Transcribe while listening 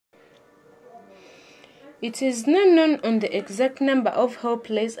It is not known on the exact number of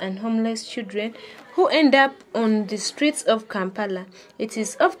helpless and homeless children who end up on the streets of Kampala. It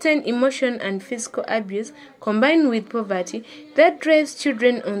is often emotional and physical abuse combined with poverty that drives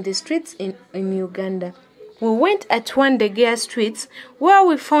children on the streets in Uganda. We went at Twemanye streets where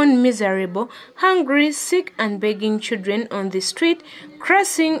we found miserable, hungry, sick and begging children on the street,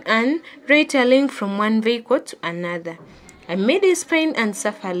 crossing and rattling from one vehicle to another. Amid this pain and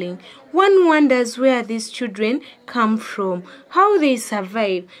suffering, one wonders where these children come from, how they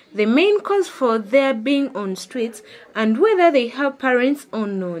survive, the main cause for their being on streets, and whether they have parents or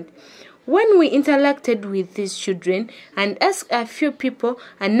not. When we interacted with these children and asked a few people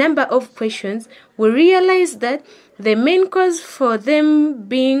a number of questions, we realized that the main cause for them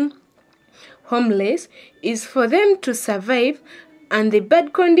being homeless is for them to survive, and the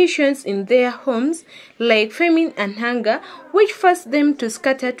bad conditions in their homes, like famine and hunger, which force them to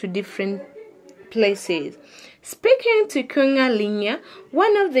scatter to different places. Speaking to Twemanye Winnie,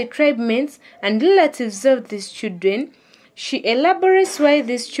 one of the tribesmen and relatives of these children, she elaborates why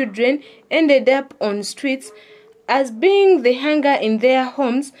these children ended up on streets as being the hunger in their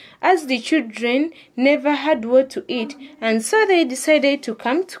homes, as the children never had what to eat, and so they decided to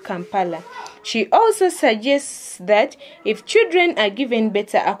come to Kampala. She also suggests that if children are given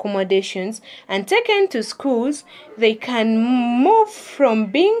better accommodations and taken to schools, they can move from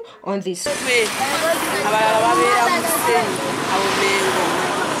being on the street.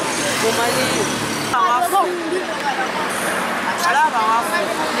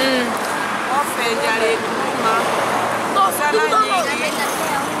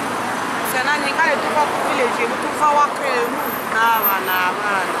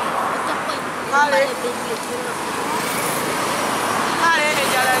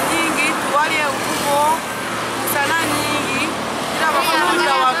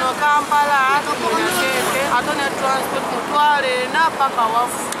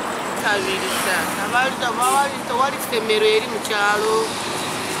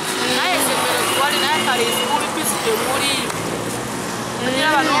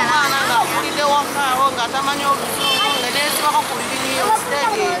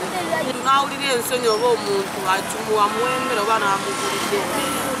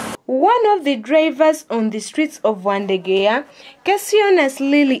 One of the drivers on the streets of Twemanye, Cassius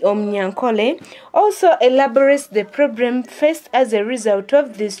Lily Omnyankole, also elaborates the problem faced as a result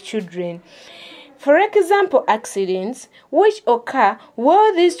of these children. For example, accidents which occur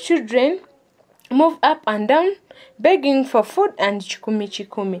where these children move up and down, begging for food and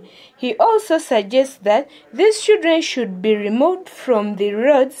chikumi. He also suggests that these children should be removed from the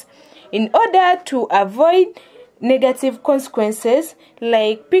roads in order to avoid negative consequences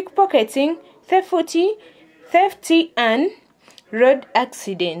like pickpocketing, theft, and road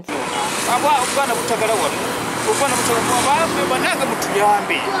accidents.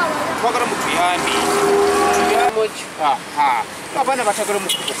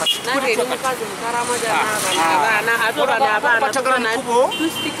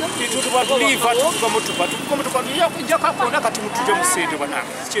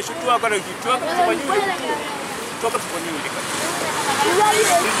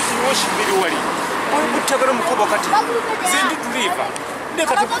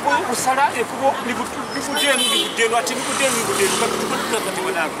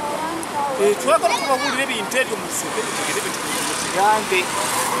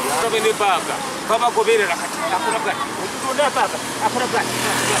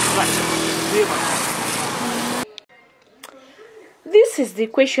 This is the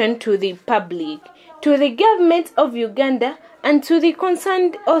question to the public, to the government of Uganda, and to the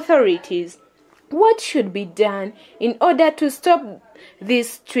concerned authorities. What should be done in order to stop these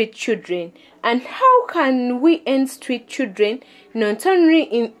street children? And how can we end street children not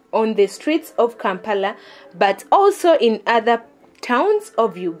only on the streets of Kampala, but also in other towns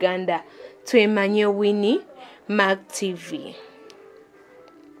of Uganda? Twemanye Winnie, Mag TV.